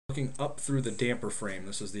Looking up through the damper frame.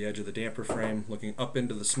 This is the edge of the damper frame, looking up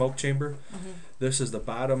into the smoke chamber. This is the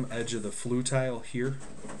bottom edge of the flue tile here,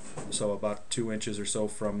 so about 2 inches or so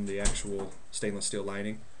from the actual stainless steel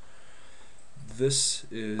lining. This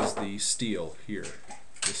is the steel here,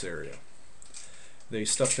 this area. They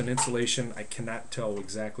stuffed an insulation. I cannot tell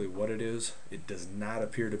exactly what it is. It does not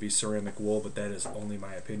appear to be ceramic wool, but that is only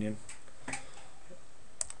my opinion.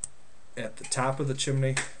 At the top of the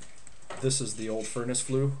chimney, this is the old furnace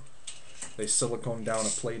flue. They siliconed down a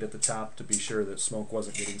plate at the top to be sure that smoke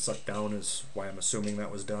wasn't getting sucked down, is why I'm assuming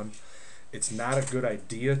that was done. It's not a good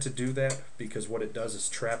idea to do that, because what it does is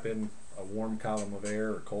trap in a warm column of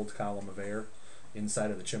air or cold column of air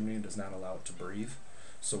inside of the chimney and does not allow it to breathe.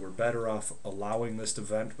 So we're better off allowing this to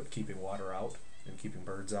vent but keeping water out and keeping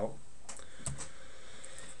birds out.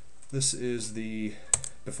 This is the,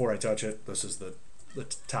 before I touch it, this is the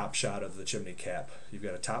top shot of the chimney cap. You've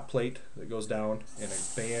got a top plate that goes down and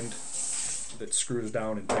a band that screws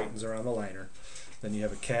down and tightens around the liner. Then you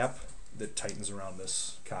have a cap that tightens around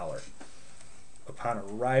this collar. Upon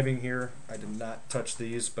arriving here, I did not touch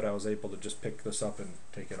these, but I was able to just pick this up and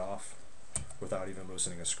take it off without even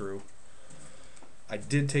loosening a screw. I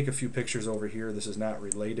did take a few pictures over here. This is not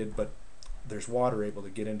related, but there's water able to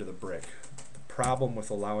get into the brick. The problem with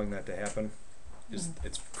allowing that to happen is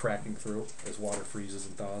it's cracking through as water freezes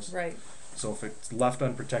and thaws. Right. So if it's left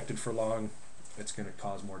unprotected for long, it's going to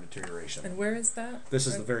cause more deterioration. And where is that? This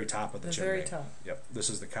is the very top of the chimney. The very top. Yep. This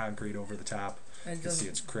is the concrete over the top. And you can see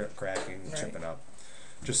it's cracking, right. chipping up.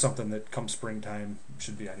 Just something that come springtime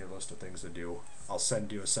should be on your list of things to do. I'll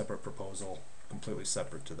send you a separate proposal, completely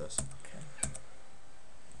separate to this. Okay.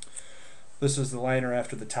 This is the liner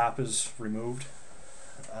after the top is removed.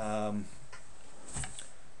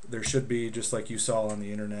 There should be, just like you saw on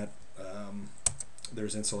the internet,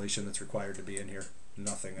 there's insulation that's required to be in here.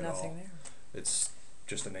 Nothing at all. Nothing there. It's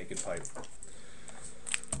just a naked pipe.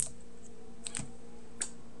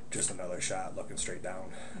 Just another shot looking straight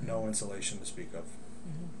down. No insulation to speak of.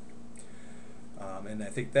 And I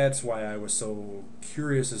think that's why I was so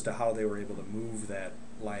curious as to how they were able to move that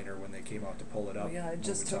liner when they came out to pull it up. Well, yeah, it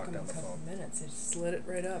just took them a couple minutes. They just slid it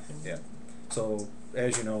right up. And yeah. So,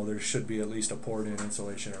 as you know, there should be at least a poured-in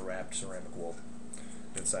insulation or wrapped ceramic wool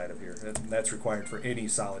inside of here. And that's required for any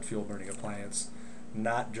solid fuel-burning appliance,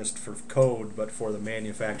 not just for code, but for the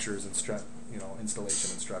manufacturer's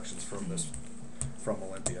installation instructions from from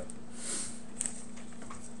Olympia.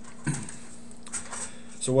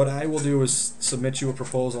 So what I will do is submit you a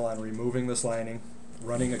proposal on removing this lining,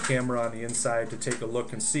 running a camera on the inside to take a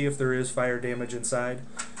look and see if there is fire damage inside.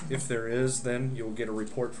 If there is, then you'll get a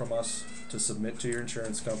report from us to submit to your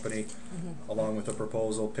insurance company, along with a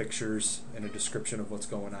proposal, pictures, and a description of what's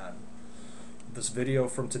going on. This video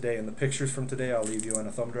from today and the pictures from today I'll leave you on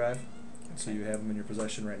a thumb drive, so you have them in your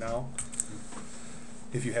possession right now.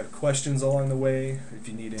 If you have questions along the way, if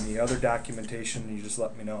you need any other documentation, you just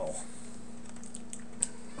let me know.